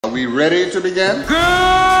we ready to begin? Good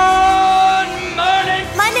morning!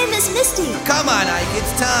 My name is Misty. Come on, Ike,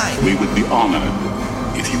 it's time. We would be honored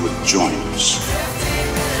if you would join us.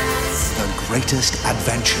 The greatest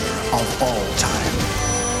adventure of all time.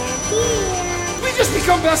 We just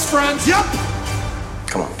become best friends. Yup!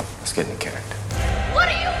 Come on, let's get in character. What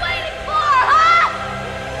are you waiting for, huh?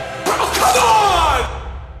 Oh, come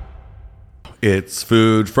on! It's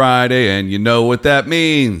Food Friday, and you know what that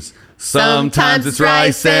means. Sometimes it's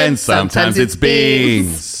rice and sometimes it's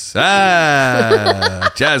beans.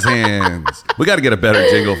 Jazz hands. We got to get a better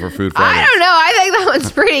jingle for Food Friday. I don't know. I think that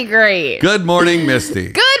one's pretty great. Good morning,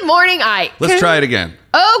 Misty. Good morning, Ike. Let's try it again.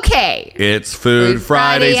 Okay. It's Food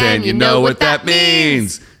Fridays, and you know what that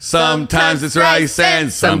means. Sometimes it's rice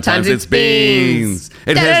and sometimes it's beans.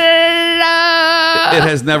 It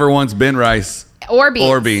has never once been rice Or beans.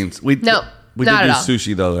 or beans. We No, did not do at all.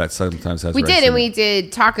 sushi though. That sometimes has We rice did, in and it. we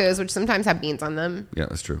did tacos, which sometimes have beans on them. Yeah,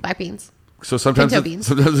 that's true. Black beans. So sometimes pinto beans.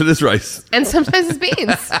 sometimes it is rice. And sometimes it's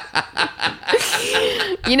beans.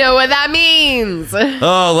 You know what that means.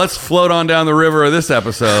 Oh, let's float on down the river of this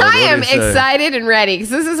episode. I am excited and ready because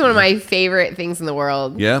this is one of my favorite things in the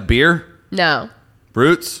world. Yeah, beer, No.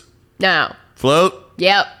 Brutes, No. float,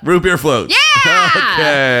 Yep. root beer floats. Yeah!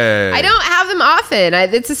 Okay. I don't have them often.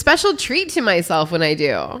 It's a special treat to myself when I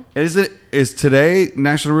do. Is today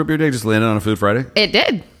National Root Beer Day? Just landed on a Food Friday? It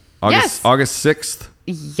did. August 6th.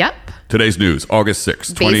 Yep. Today's news, August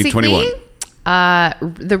 6th, 2021. Basically,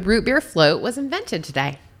 the root beer float was invented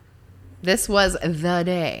today. This was the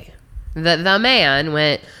day that the man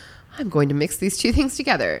went, I'm going to mix these two things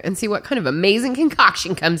together and see what kind of amazing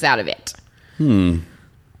concoction comes out of it. Whoa.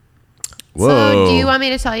 So do you want me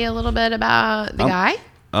to tell you a little bit about the guy?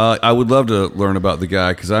 I would love to learn about the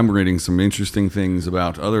guy because I'm reading some interesting things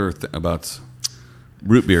about about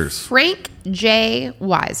root beers. Frank J.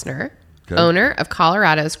 Wisner, Okay. owner of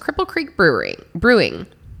Colorado's Cripple Creek Brewing,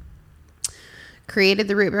 created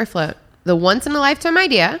the root beer float. The once-in-a-lifetime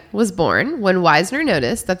idea was born when Wisner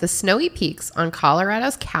noticed that the snowy peaks on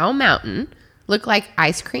Colorado's Cow Mountain looked like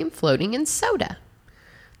ice cream floating in soda.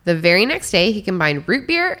 The very next day, he combined root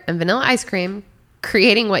beer and vanilla ice cream,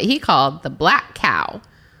 creating what he called the Black Cow.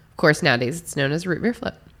 Of course, nowadays it's known as root beer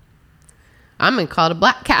float. I'm going to call it a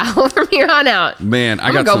Black Cow from here on out. Man,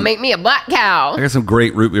 I'm going to go make me a Black Cow. I got some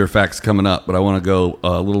great root beer facts coming up, but I want to go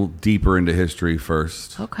a little deeper into history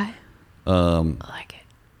first. Okay. I like it.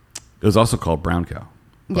 It was also called Brown Cow.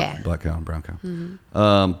 Yeah. Black Cow and Brown Cow.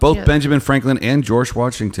 Both Benjamin Franklin and George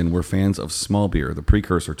Washington were fans of small beer, the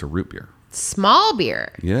precursor to root beer. Small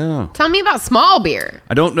beer. Yeah. Tell me about small beer.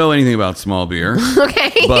 I don't know anything about small beer.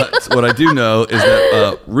 Okay. But what I do know is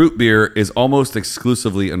that root beer is almost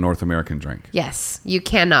exclusively a North American drink. Yes. You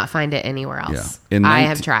cannot find it anywhere else. Yeah. I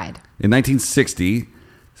have tried. In 1960,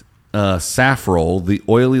 saffrol, the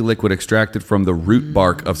oily liquid extracted from the root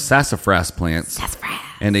bark of sassafras plants,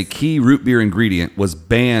 and a key root beer ingredient, was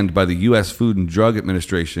banned by the U.S. Food and Drug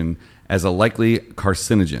Administration as a likely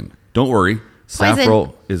carcinogen. Don't worry.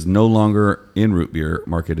 Saffrol is no longer in root beer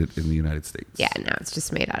marketed in the United States. Yeah, no, it's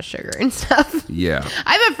just made out of sugar and stuff. Yeah.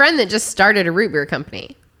 I have a friend that just started a root beer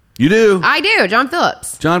company. You do? I do, John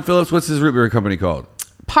Phillips. John Phillips, what's his root beer company called?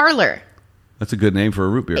 Parlor. That's a good name for a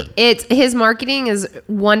root beer. His marketing is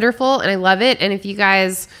wonderful, and I love it. And if you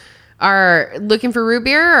guys are looking for root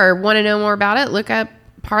beer or want to know more about it, look up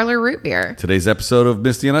Parlor Root Beer. Today's episode of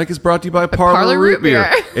Misty and Ike is brought to you by Parlor Root Beer.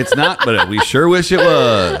 Beer. It's not, but we sure wish it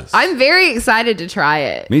was. I'm very excited to try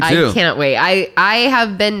it. Me too. I cannot wait. I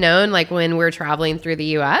have been known, like when we're traveling through the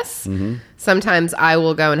U.S., sometimes I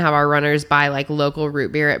will go and have our runners buy like local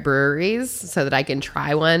root beer at breweries so that I can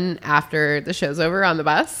try one after the show's over on the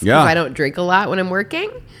bus. Yeah. Because I don't drink a lot when I'm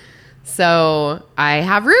working. So I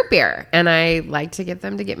have root beer, and I like to get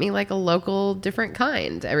them to get me like a local different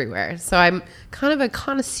kind everywhere. So I'm kind of a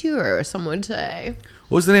connoisseur, some would say.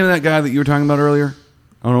 What was the name of that guy that you were talking about earlier?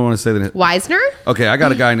 I don't want to say that. Wisner? Okay, I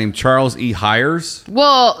got a guy named Charles E. Hires.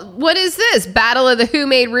 Well, what is this? Battle of the Who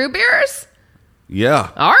Made Root Beers? Yeah.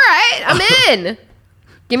 All right, I'm in.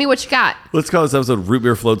 Give me what you got. Let's call this episode Root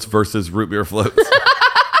Beer Floats versus Root Beer Floats.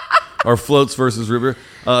 Or Floats versus Root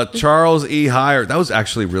Beer. Charles E. Hires. That was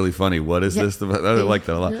actually really funny. What is this? I like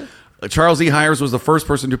that a lot. Charles E. Hires was the first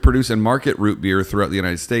person to produce and market root beer throughout the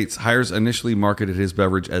United States. Hires initially marketed his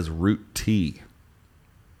beverage as root tea.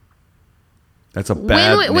 That's a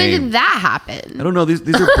bad name. When did that happen? I don't know. These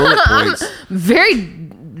are bullet points. Very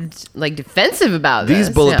like defensive about These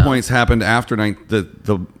this. bullet points happened after the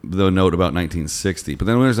note about 1960. But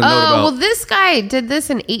then there's a note about... well, this guy did this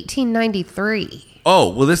in 1893. Oh,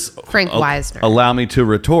 well, this Frank Wisner. Allow me to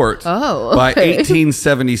retort. Oh, By okay.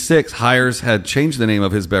 1876, Hires had changed the name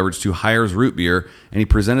of his beverage to Hires Root Beer, and he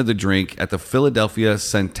presented the drink at the Philadelphia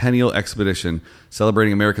Centennial Expedition,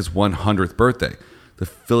 celebrating America's 100th birthday. The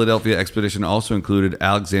Philadelphia Expedition also included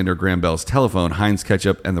Alexander Graham Bell's telephone, Heinz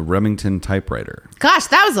ketchup, and the Remington typewriter. Gosh,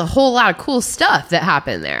 that was a whole lot of cool stuff that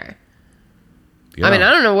happened there. Yeah. I mean, I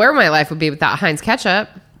don't know where my life would be without Heinz ketchup.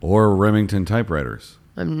 Or Remington typewriters.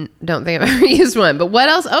 Don't think I've ever used one. But what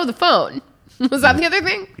else? Oh, the phone. Was that the other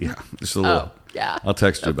thing? Yeah, just a little. Oh, yeah. I'll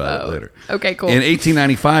text you about it later. Okay, cool. In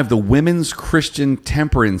 1895, the Women's Christian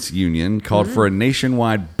Temperance Union called for a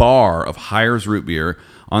nationwide bar of Hires Root Beer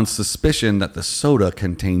on suspicion that the soda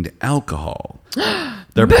contained alcohol.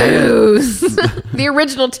 Their Booze. The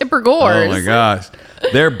original Tipper Gores. Oh my gosh.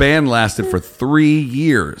 Their ban lasted for 3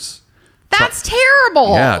 years. That's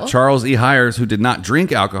terrible. Yeah, Charles E. Hires, who did not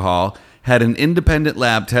drink alcohol, had an independent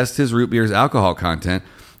lab test his root beer's alcohol content.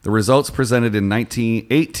 The results presented in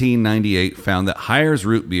 1898 found that Hires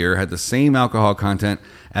root beer had the same alcohol content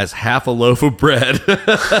as half a loaf of bread.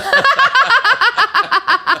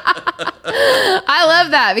 I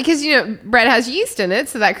love that because, bread has yeast in it,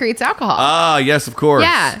 so that creates alcohol. Ah, yes, of course.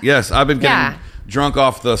 Yeah. Yes, I've been getting drunk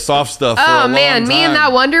off the soft stuff for a Oh long man, me and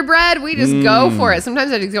time. that Wonder Bread, we just go for it.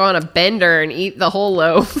 Sometimes I just go on a bender and eat the whole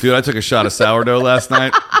loaf. Dude, I took a shot of sourdough last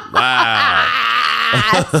night. Wow.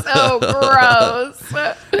 So gross.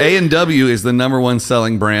 A&W is the #1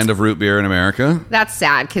 selling brand of root beer in America. That's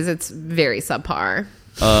sad because it's very subpar.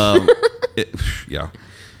 Yeah.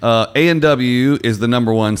 A&W is the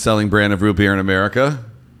 #1 selling brand of root beer in America.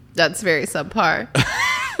 That's very subpar.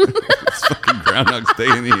 It's fucking Groundhog's Day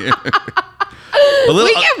in the air.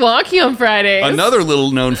 We get wonky on Fridays. Another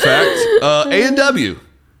little known fact, A&W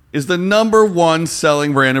is the #1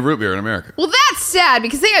 selling brand of root beer in America. Well, that's sad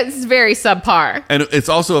because it's very subpar. And it's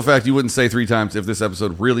also a fact you wouldn't say 3 times if this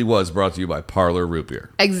episode really was brought to you by Parlor Root Beer.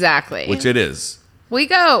 Exactly. Which it is. We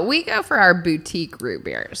go for our boutique root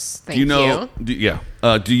beers. Thank you. Do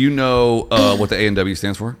you know what the A&W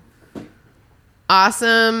stands for?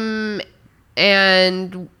 Awesome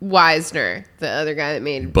and Wisner, the other guy that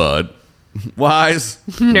made Bud. Wise.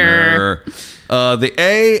 Ner. The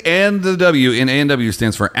A and the W in A&W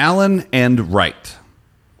stands for Allen and Wright.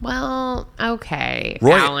 Well, okay.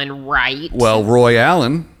 Roy- Alan Wright. Well, Roy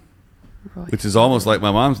Allen, which is almost like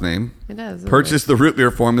my mom's name, It does, isn't purchased the root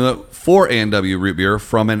beer formula for A&W root beer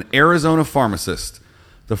from an Arizona pharmacist.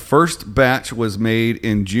 The first batch was made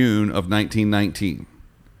in June of 1919.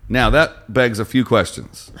 Now, that begs a few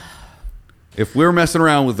questions. If we're messing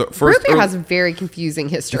around with the first... root beer has a very confusing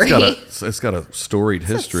history. It's got a storied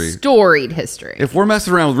history. Storied history. If we're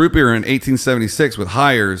messing around with root beer in 1876 with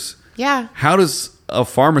Hires, Yeah. how does a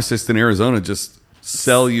pharmacist in Arizona just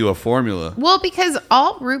sell you a formula? Well, because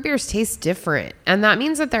all root beers taste different, and that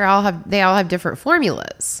means that they all have different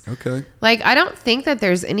formulas. Okay. Like, I don't think that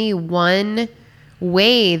there's any one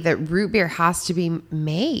way that root beer has to be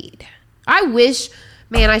made. I wish,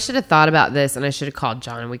 man, I should have thought about this, and I should have called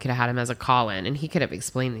John, and we could have had him as a call-in, and he could have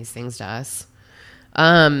explained these things to us.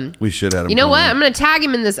 We should have him. You know call what? in. I'm going to tag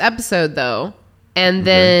him in this episode, though, and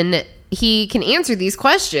then he can answer these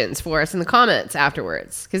questions for us in the comments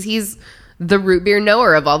afterwards, because he's the root beer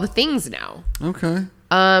knower of all the things now. Okay.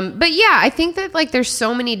 But yeah, I think that like there's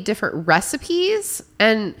so many different recipes,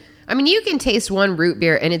 and I mean you can taste one root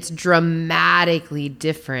beer and it's dramatically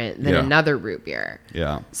different than Yeah. another root beer.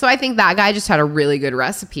 Yeah. So I think that guy just had a really good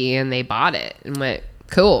recipe and they bought it and went,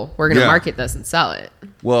 cool, we're gonna Yeah. market this and sell it.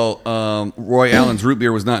 Well, Roy Allen's root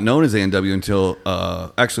beer was not known as A&W until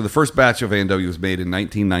actually the first batch of A&W was made in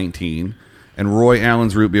 1919, and Roy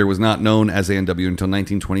Allen's root beer was not known as A&W until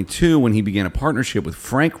 1922 when he began a partnership with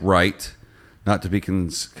Frank Wright, not to be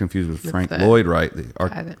confused with Frank the- Lloyd Wright.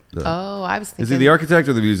 I was thinking. Is he the architect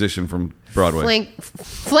or the musician from Broadway?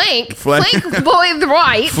 Flank Boyd White. Flank Lloyd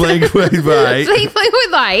Wright. Flank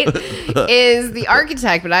Boyd White is the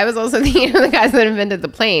architect, but I was also thinking of the guys that invented the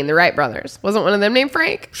plane, the Wright brothers. Wasn't one of them named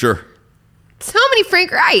Frank? Sure. So many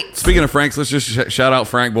Frank Wrights. Speaking of Franks, let's just shout out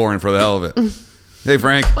Frank Bourne for the hell of it. Hey,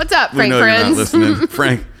 Frank. What's up, We Frank know you're not friends? listening.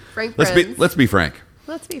 Frank. Frank let's friends. be Frank.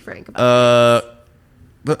 Let's be frank about it.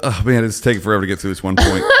 Oh man, it's taking forever to get through this one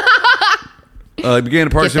point. He began a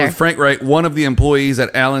partnership there. with Frank Wright, one of the employees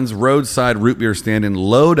at Allen's roadside root beer stand in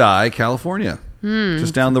Lodi, California,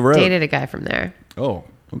 just down the road. Dated a guy from there. Oh,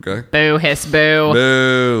 okay. Boo, hiss, boo.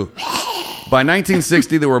 Boo. By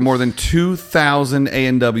 1960, there were more than 2,000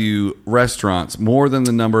 A&W restaurants, more than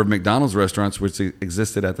the number of McDonald's restaurants which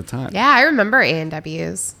existed at the time. Yeah, I remember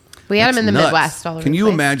A&Ws. We had them in the Nuts. Midwest all over Can the you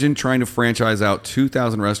place. imagine trying to franchise out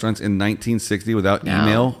 2,000 restaurants in 1960 without No.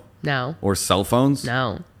 email No. or cell phones?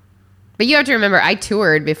 No. But you have to remember, I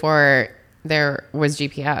toured before there was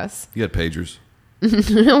GPS. You had pagers.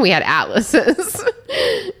 We had atlases.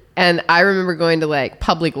 And I remember going to like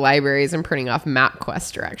public libraries and printing off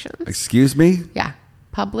MapQuest directions. Excuse me? Yeah.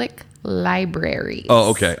 Public libraries.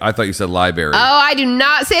 Oh, okay. I thought you said library. Oh, I do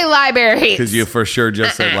not say libraries. Because you for sure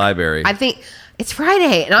just said library. I think it's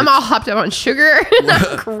Friday and I'm all hopped up on sugar.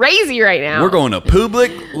 I'm crazy right now. We're going to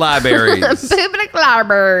public libraries. Public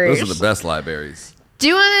libraries. Those are the best libraries. Do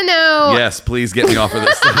you want to know? Yes, please get me off of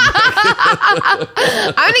this thing. I'm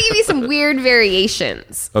going to give you some weird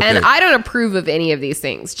variations. Okay. And I don't approve of any of these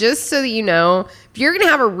things. Just so that you know, if you're going to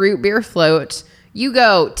have a root beer float, you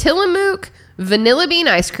go Tillamook vanilla bean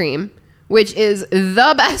ice cream, which is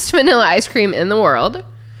the best vanilla ice cream in the world.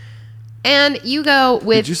 And you go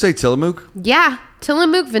with... Did you say Tillamook? Yeah,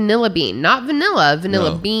 Tillamook vanilla bean. Not vanilla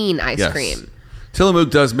No. bean ice Yes. cream.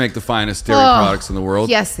 Tillamook does make the finest dairy products in the world.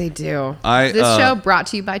 Yes, they do. I, this show brought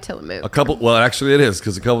to you by Tillamook. Actually it is,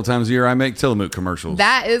 because a couple times a year I make Tillamook commercials.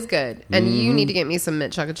 That is good. And you need to get me some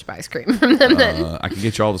mint chocolate chip ice cream from them then. I can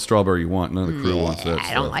get you all the strawberry you want. None of the crew wants that I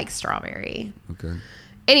stuff. don't like strawberry. Okay.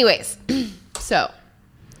 Anyways, so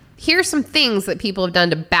here's some things that people have done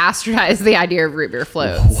to bastardize the idea of root beer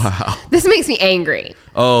floats. Wow. This makes me angry.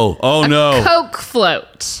 Oh no. Coke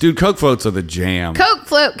float. Dude, Coke floats are the jam. Coke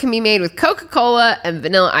float can be made with Coca-Cola and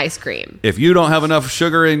vanilla ice cream. If you don't have enough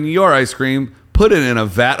sugar in your ice cream, put it in a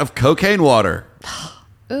vat of cocaine water.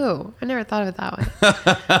 Ooh, I never thought of it that way.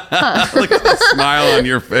 Look at the smile on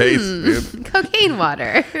your face, dude. Cocaine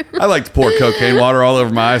water. I like to pour cocaine water all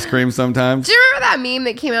over my ice cream sometimes. Do you remember that meme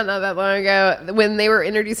that came out not that long ago when they were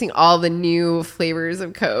introducing all the new flavors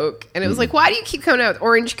of Coke? And it was like, why do you keep coming out with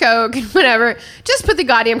orange Coke and whatever? Just put the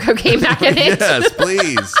goddamn cocaine back in it. Yes,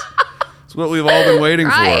 please. It's what we've all been waiting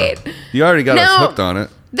Right. for. You already got us hooked on it.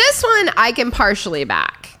 This one I can partially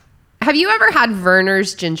back. Have you ever had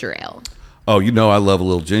Verner's ginger ale? Oh, you know I love a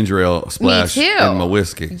little ginger ale splash Me too. in my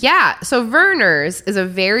whiskey. Yeah. So Verner's is a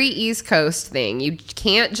very East Coast thing. You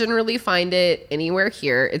can't generally find it anywhere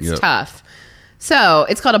here. It's Yep. tough. So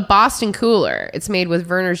it's called a Boston Cooler. It's made with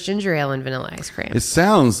Verner's ginger ale and vanilla ice cream. It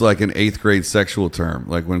sounds like an 8th grade sexual term,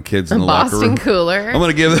 like when kids in the locker Boston room. Cooler. I'm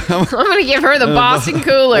gonna give them I'm going to give her the Boston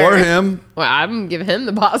Cooler. or him. Well, I'm going to give him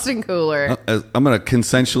the Boston Cooler. I'm gonna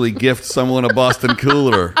consensually gift someone a Boston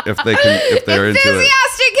Cooler if they're into it.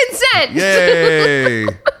 Enthusiastic consent. Yay!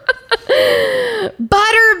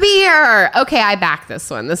 Butterbeer. Okay, I back this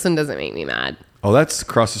one. This one doesn't make me mad. Oh, that's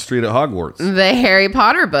across the street at Hogwarts. The Harry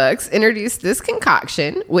Potter books introduced this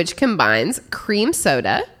concoction, which combines cream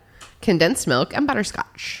soda, condensed milk, and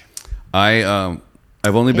butterscotch.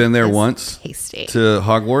 I've only been there is once tasty. to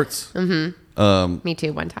Hogwarts. Me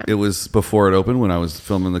too, one time. It was before it opened when I was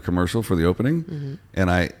filming the commercial for the opening, Mm-hmm.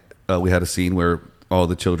 and we had a scene where all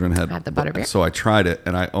the children had Had the butterbeer? So I tried it,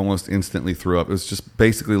 and I almost instantly threw up. It was just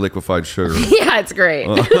basically liquefied sugar. Yeah, it's great.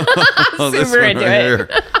 Oh, this Super one into right it. here.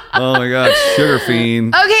 Oh my god, sugar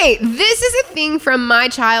fiend. Okay, this is a thing from my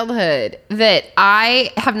childhood that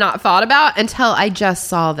I have not thought about until I just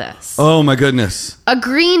saw this. Oh my goodness. A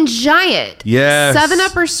Green Giant. Yes.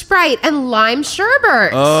 7-Up or Sprite and lime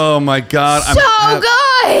sherbet. Oh my god. So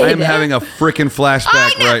good. I'm having a freaking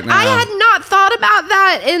flashback right now. I had not thought about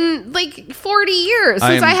that in like 40 years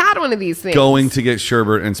since am I had one of these things. Going to get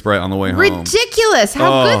sherbet and Sprite on the way home. Ridiculous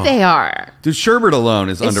how Oh. good they are. Dude, sherbet alone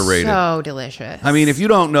is It's underrated. so delicious. I mean, if you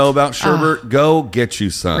don't know about sherbet, go get you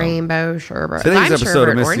some. Rainbow sherbet, Today's lime episode of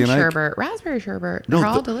sherbet, Misty orange and Ike- sherbet, raspberry sherbet. No, They're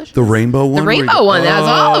all the, delicious. the rainbow one. The where you rainbow go, one that has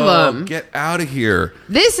all of them. Get out of here.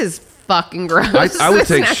 This is fucking gross. I would This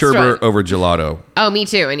take next sherbet one. over gelato. Oh, me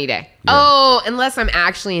too, any day. Oh, unless I'm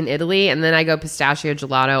actually in Italy, and then I go pistachio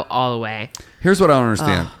gelato all the way. Here's what I don't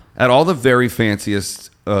understand. At all the very fanciest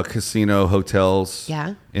casino hotels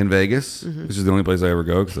Yeah. in Vegas, which is the only place I ever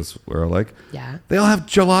go because that's where I like, Yeah. they all have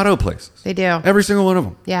gelato places. They do. Every single one of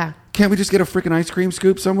them. Yeah. Can't we just get a freaking ice cream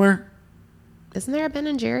scoop somewhere? Isn't there a Ben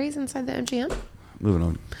and Jerry's inside the MGM? Moving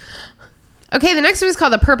on. Okay, the next one is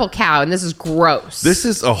called the Purple Cow, and this is gross. This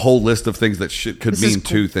is a whole list of things that could This mean is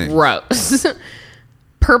two things. Gross.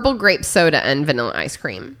 Purple grape soda and vanilla ice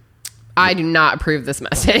cream. I do not approve this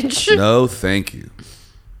message. No, thank you.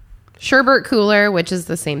 Sherbet cooler, which is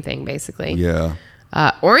the same thing basically. Yeah.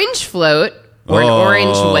 Orange float or an orange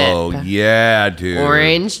Oh, whip. yeah, dude.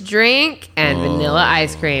 Orange drink and vanilla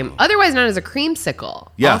ice cream, otherwise known as a creamsicle.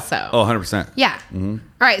 Yeah. Also. Oh, 100%. Yeah. All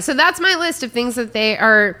right. So that's my list of things that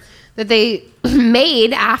they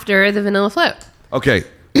made after the vanilla float. Okay.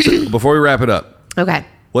 So before we wrap it up, Okay.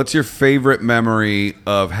 what's your favorite memory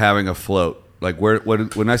of having a float? Like,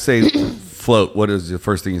 when I say float, what is the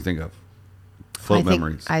first thing you think of? Float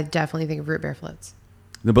memories. I definitely think of root beer floats.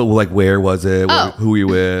 No, but like, where was it? Oh. Who were you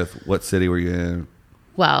with? What city were you in?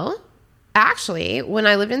 Well, actually, when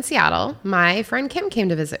I lived in Seattle, my friend Kim came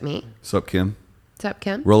to visit me. What's up, Kim? What's up,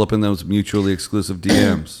 Kim? Roll up in those mutually exclusive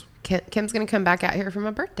DMs. Kim's going to come back out here for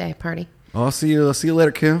my birthday party. Oh, I'll see you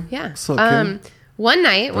later, Kim. Yeah. What's up, Kim? One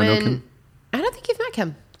night Do I know when... Kim? I don't think you've met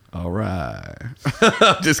Kim. All right.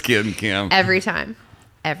 I'm just kidding, Kim. Every time.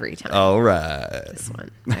 All right. This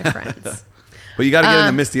one, my friends. But you got to get in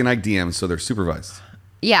the Misty and Ike DMs so they're supervised.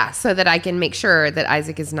 Yeah, so that I can make sure that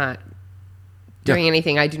Isaac is not doing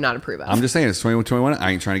anything I do not approve of. I'm just saying, it's 21.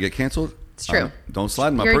 I ain't trying to get canceled. It's true. Don't slide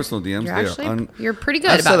in my You're- personal DMs. you're pretty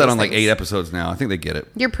good I've about said that these on like things. 8 episodes now. I think they get it.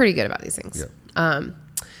 You're pretty good about these things. Yeah.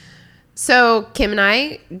 So Kim and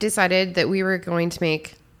I decided that we were going to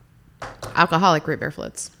make alcoholic root beer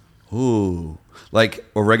floats. Ooh. Like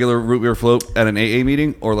a regular root beer float at an AA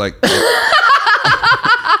meeting, or like...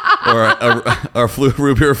 or a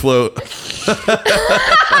root beer float.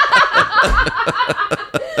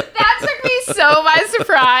 That took me so by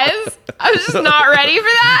surprise. I was just not ready for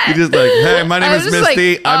that. You're just like, hey, my name I is was just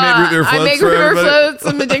Misty. like, I make root beer floats I make for root beer everybody. floats.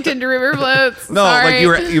 I'm addicted to root beer floats. No, Sorry.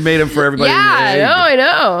 like you made them for everybody. Yeah, in the AA. I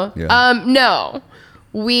know. Yeah. No.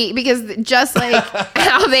 Because just like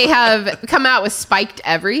how they have come out with spiked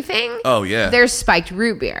everything. Oh, yeah. There's spiked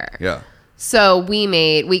root beer. Yeah. So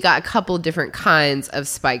we got a couple different kinds of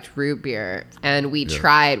spiked root beer, and we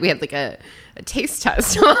tried. We had like a taste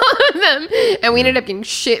test on them, and we ended up getting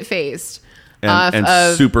shit faced And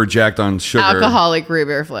of super jacked on sugar. alcoholic root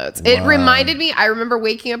beer floats. It Wow. reminded me. I remember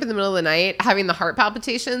waking up in the middle of the night having the heart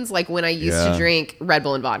palpitations, like when I used Yeah. to drink Red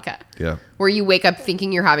Bull and vodka. Yeah. Where you wake up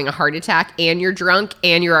thinking you're having a heart attack, and you're drunk,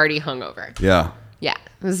 and you're already hungover. Yeah. Yeah,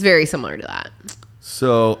 it was very similar to that.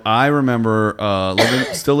 So I remember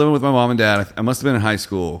still living with my mom and dad. I must have been in high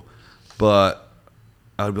school, but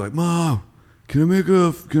I would be like, "Mom, can I make a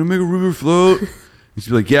root beer float?" And she'd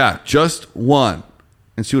be like, "Yeah, just one."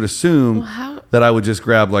 And she would assume how- that I would just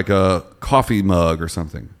grab like a coffee mug or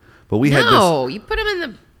something. But we had this. No, you put them in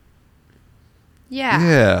the. Yeah.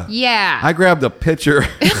 Yeah. Yeah. I grabbed a pitcher.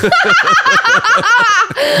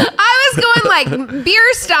 I was going like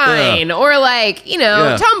beer stein or like,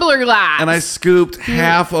 Yeah. tumbler glass. And I scooped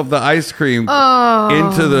half of the ice cream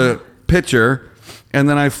into the pitcher, and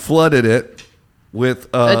then I flooded it with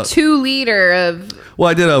a 2 liter of. well,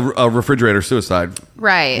 I did a refrigerator suicide.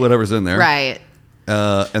 Right. Whatever's in there. Right.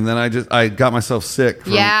 And then I got myself sick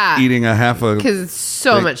from Yeah. eating a half a. Because it's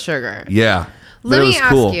so Like- much sugar. Yeah. Let That me was ask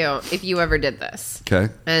cool. you if you ever did this.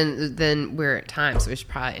 Okay. And then we're at time, so we should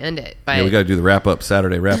probably end it. But Yeah, we got to do the wrap up,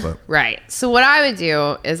 Saturday wrap up. right. So what I would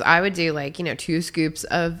do is I would do like, 2 scoops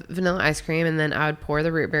of vanilla ice cream, and then I would pour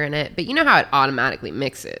the root beer in it. But you know how it automatically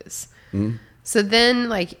mixes. Mm-hmm. So then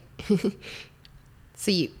like, so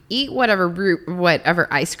you eat whatever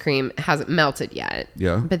ice cream hasn't melted yet.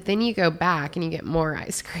 Yeah. But then you go back and you get more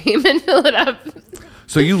ice cream and fill it up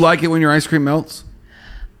So you like it when your ice cream melts?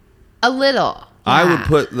 a little. I would Yeah.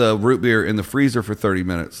 put the root beer in the freezer for 30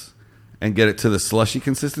 minutes and get it to the slushy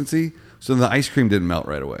consistency, so the ice cream didn't melt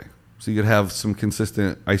right away. So you could have some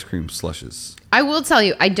consistent ice cream slushes. I will tell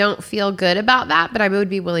you, I don't feel good about that, but I would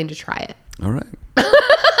be willing to try it. All right.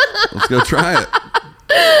 Let's go try it.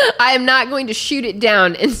 I am not going to shoot it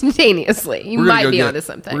down instantaneously. You We're gonna might go be get- onto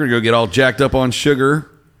something. We're going to go get all jacked up on sugar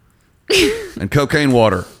and cocaine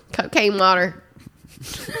water. Cocaine water.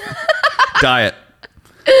 Diet.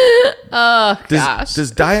 Gosh.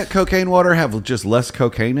 Does diet cocaine water have just less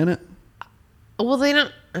cocaine in it? Well, they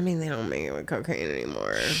don't make it with cocaine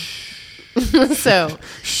anymore. So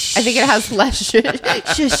I think it has less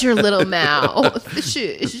shush your little mouth.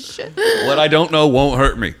 Shush. What I don't know won't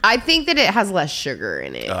hurt me. I think that it has less sugar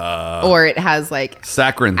in it. Or it has like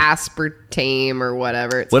Saccharin. aspartame or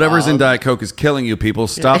whatever it's Whatever's in called. Diet Coke is killing you, people.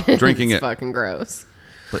 Stop drinking It's it. fucking gross.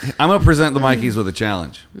 But I'm going to present the Mikeys with a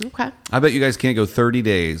challenge. Okay. I bet you guys can't go 30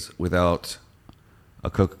 days without a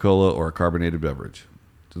Coca-Cola or a carbonated beverage.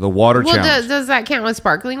 The water Well, challenge. does that count with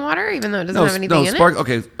sparkling water, even though it doesn't have anything in it?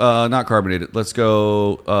 Okay, not carbonated. Let's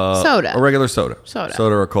go Soda. A regular soda. Soda.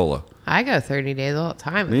 or cola. I go 30 days all the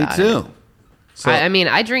time Me without too. it. So I mean,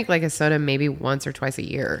 I drink like a soda maybe once or twice a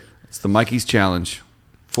year. it's the Mikeys challenge.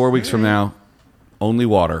 4 weeks from now, only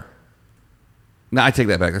water. No, I take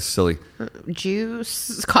that back. That's silly.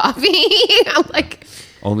 Juice, coffee. I'm like,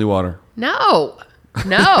 Only water. no.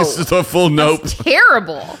 It's just a full nope.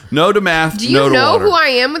 Terrible. No to math. Do you no to know water. who I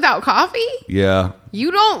am without coffee? Yeah,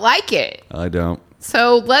 You don't like it. I don't.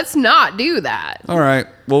 So let's not do that. All right.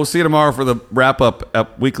 Well, we'll see you tomorrow for the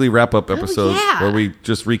weekly wrap up episode yeah. where we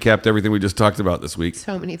just recapped everything we just talked about this week.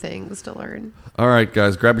 So many things to learn. All right,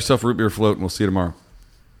 guys, grab yourself a root beer float and we'll see you tomorrow.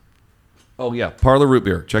 Oh, yeah. Parlor Root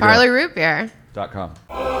Beer. Check Parlor it Root Beer. out. .com.